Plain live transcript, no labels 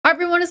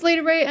everyone, it's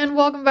Lady Rei and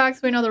welcome back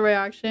to another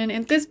reaction.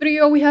 In this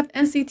video, we have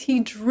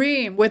NCT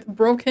Dream with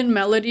Broken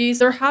Melodies.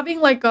 They're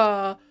having like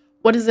a,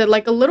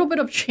 like a little bit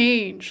of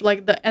change,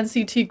 like the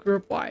NCT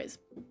group-wise.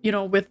 You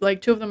know, with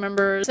like two of the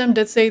members. Sam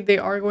did say they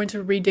are going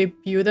to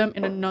re-debut them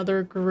in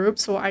another group,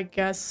 so I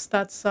guess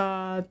that's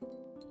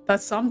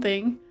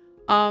something.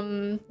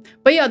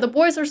 But yeah, the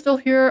boys are still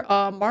here.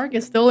 Mark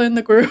is still in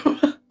the group.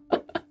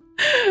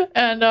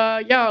 And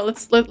yeah,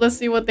 let's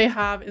see what they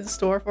have in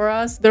store for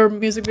us. Their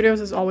music videos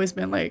has always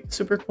been like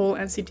super cool.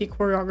 NCT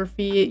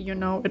choreography, you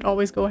know, it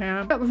always go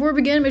ham. But before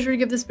we begin, make sure you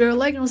give this video a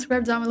like and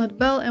subscribe down below, hit the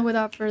bell, and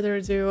without further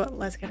ado,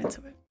 let's get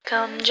into it.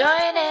 Come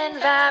join in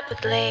vibe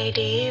with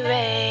Lady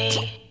Rei.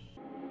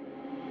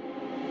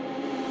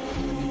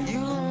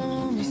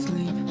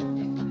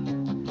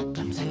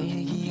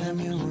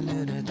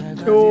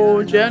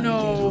 Yo,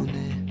 Jeno.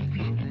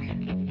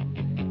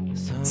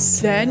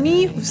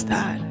 Zenny? Who's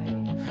that?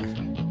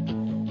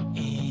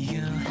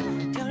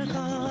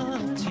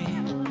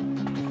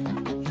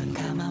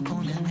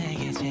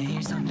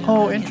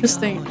 Oh,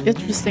 interesting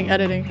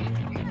editing.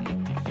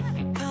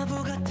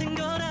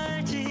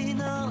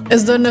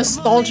 It's the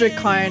nostalgic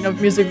kind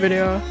of music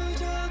video.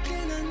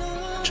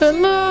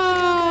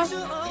 Chala!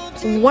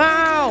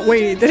 Wow!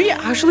 Wait, did he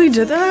actually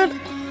did that?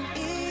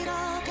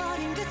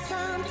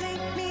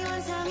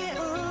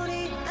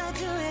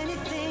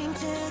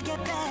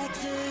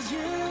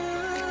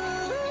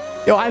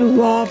 Yo, I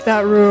love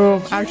that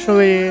room,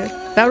 actually.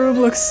 That room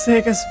looks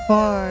sick as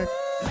fuck.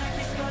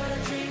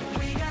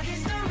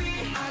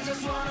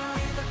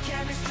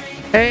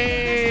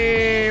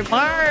 Hey,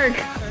 Mark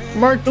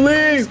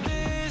Lee.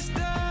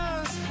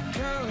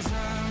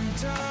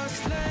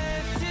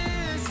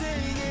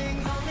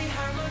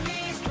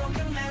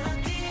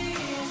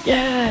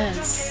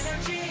 Yes.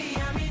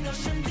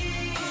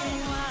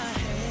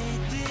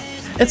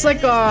 It's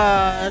like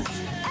a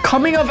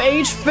coming of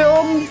age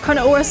film kind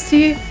of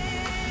OST.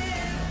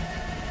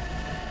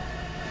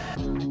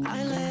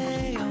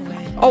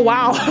 Oh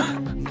wow.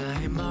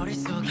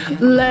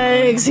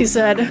 Legs, he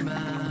said.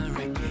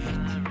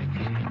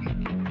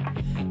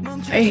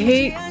 I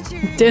hate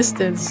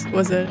distance,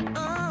 was it?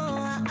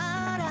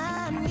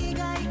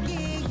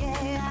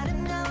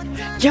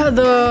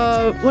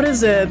 Yeah, what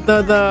is it?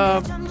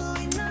 The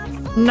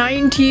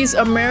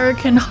 90s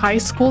American high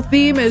school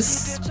theme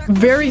is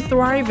very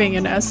thriving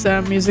in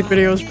SM music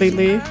videos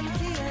lately.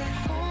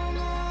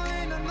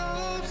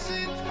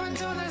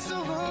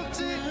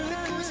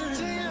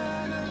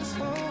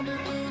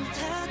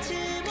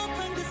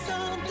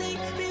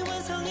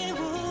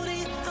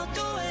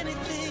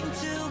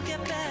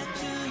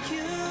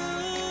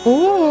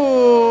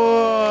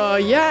 Oh,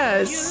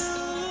 yes.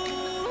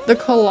 The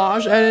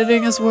collage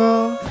editing as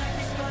well.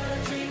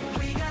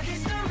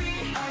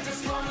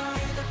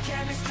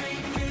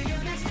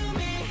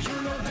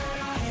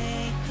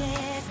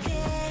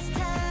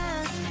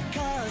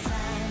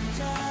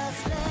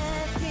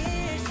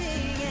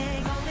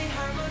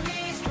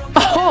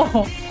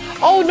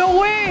 Oh, no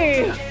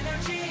way.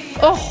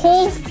 A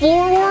whole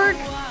floor work?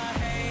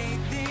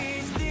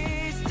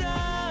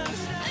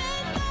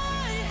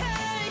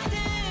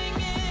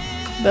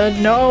 The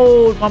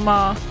note,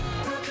 mama.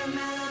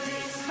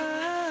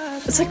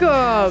 It's like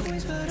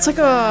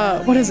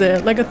a, what is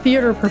it? Like a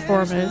theater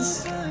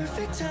performance.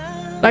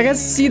 Like I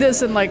see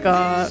this in like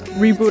a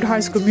reboot High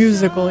School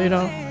Musical, you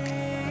know.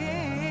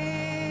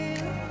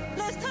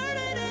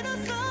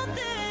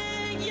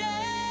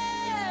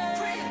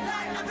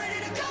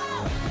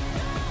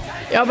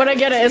 Yeah, but I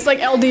get it. It's like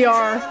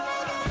LDR.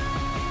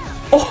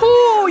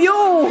 Oh,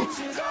 yo!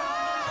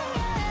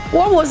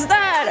 What was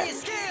that?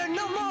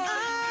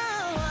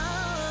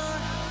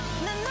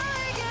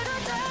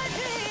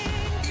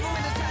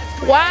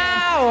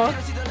 Wow!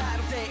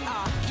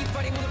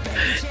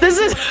 This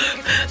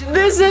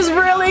is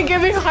really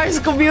giving High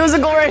School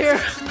Musical right here.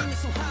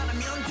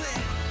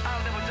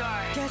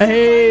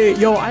 Hey,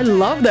 yo, I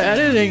love the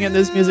editing in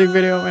this music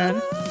video, man.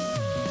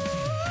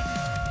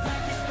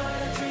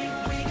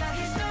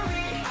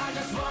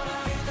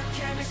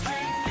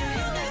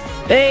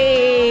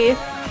 Hey!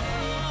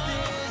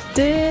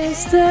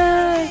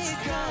 Distance,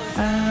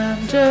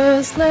 I'm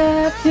just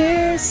left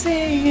here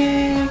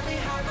singing.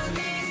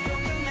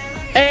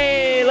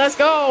 Hey, let's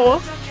go!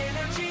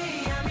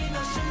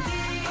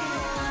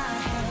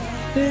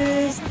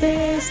 This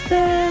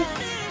distance.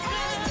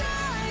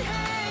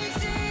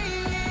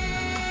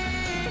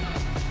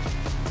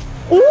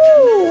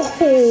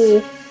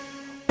 Ooh!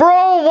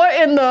 Bro, what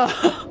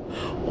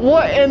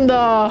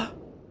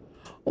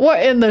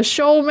in the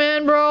show,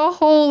 man, bro?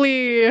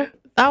 Holy,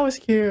 that was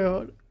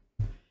cute.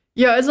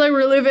 Yeah, it's like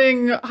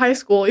reliving high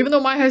school, even though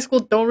my high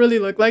school don't really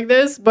look like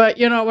this, but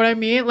you know what I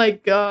mean?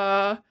 Like,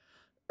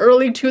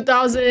 early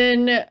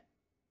 2000,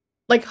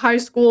 like high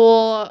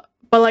school,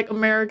 but like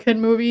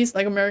American movies,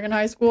 like American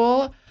high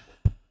school.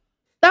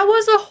 That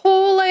was a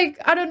whole, like,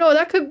 I don't know,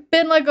 that could have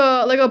been like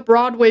a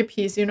Broadway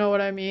piece, you know what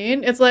I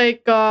mean? It's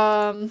like,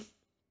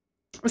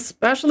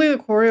 especially the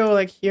choreo,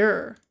 like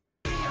here.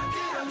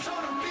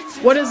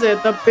 What is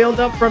it? The build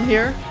up from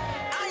here?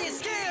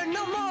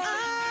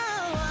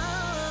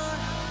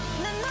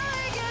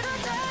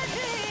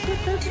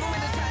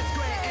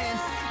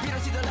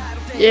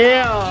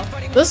 Yeah,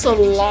 there's a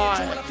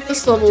lot.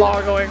 There's a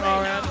lot going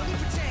on, man.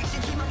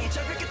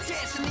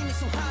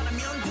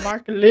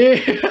 Mark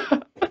Lee.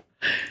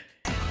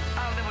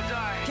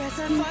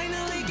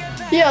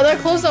 Yeah, that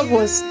close-up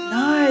was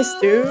nice,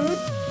 dude.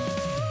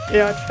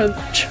 Yeah,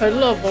 Chen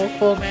Le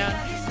vocal, man.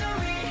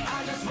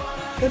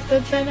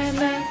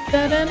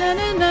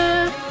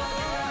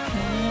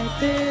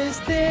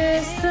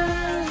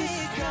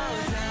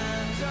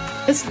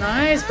 It's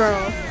nice,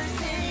 bro.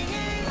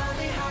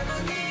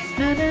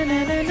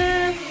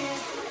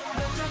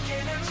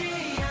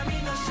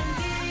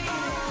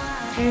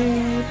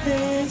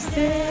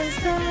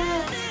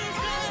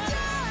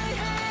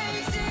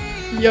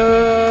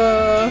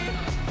 Yeah.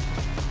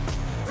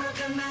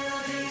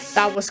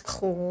 That was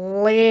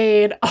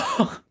clean.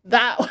 Oh,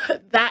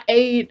 that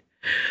ate.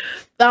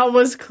 That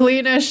was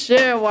clean as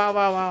shit. Wow,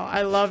 wow, wow.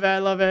 I love it. I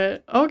love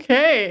it.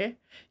 Okay.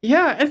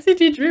 Yeah,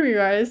 NCT Dream, you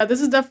guys.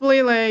 This is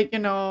definitely like, you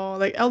know,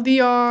 like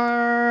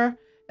LDR.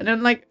 And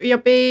then like, yeah,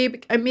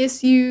 babe, I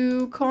miss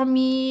you. Call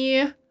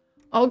me.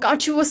 Oh,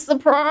 got you a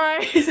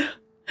surprise.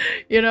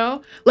 You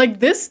know? Like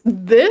this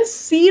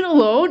scene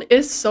alone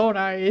is so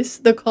nice.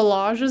 The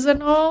collages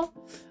and all.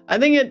 I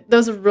think it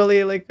does a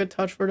really like good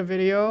touch for the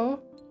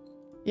video.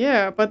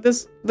 Yeah, but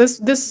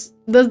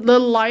the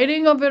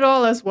lighting of it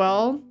all as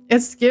well,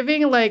 it's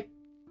giving like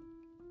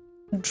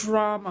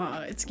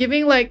drama. It's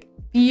giving like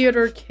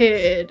theater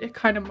kid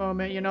kind of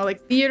moment, you know,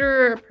 like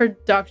theater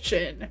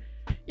production.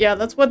 Yeah,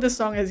 that's what this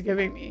song is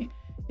giving me.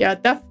 Yeah,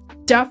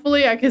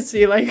 definitely I can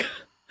see like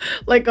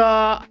like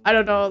I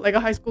don't know, like a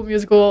High School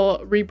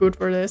Musical reboot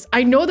for this.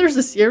 I know there's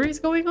a series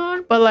going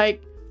on, but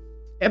like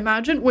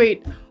imagine,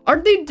 wait,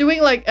 aren't they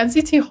doing like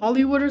NCT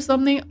Hollywood or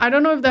something? I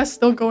don't know if that's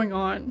still going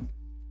on.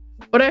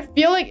 But I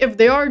feel like if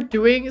they are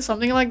doing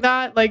something like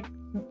that, like,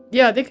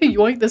 yeah, they could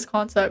yoink this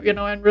concept, you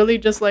know, and really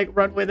just like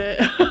run with it.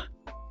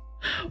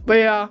 But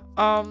yeah,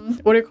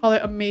 what do you call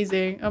it?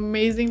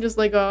 Amazing, just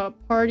like a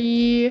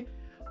party,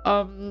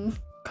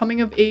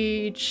 coming of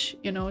age,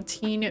 you know,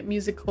 teen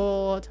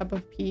musical type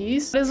of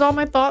piece. That is all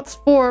my thoughts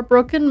for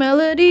Broken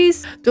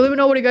Melodies. Do let me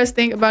know what you guys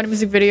think about the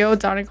music video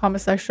down in the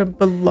comment section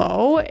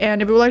below.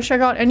 And if you would like to check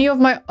out any of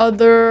my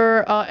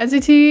other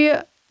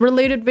NCT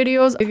related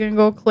videos, you can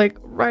go click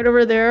right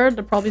over there.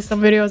 There probably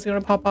some videos gonna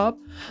pop up.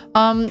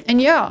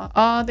 And yeah,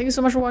 thank you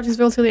so much for watching this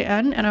video till the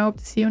end, and I hope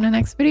to see you in the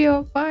next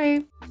video.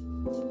 Bye.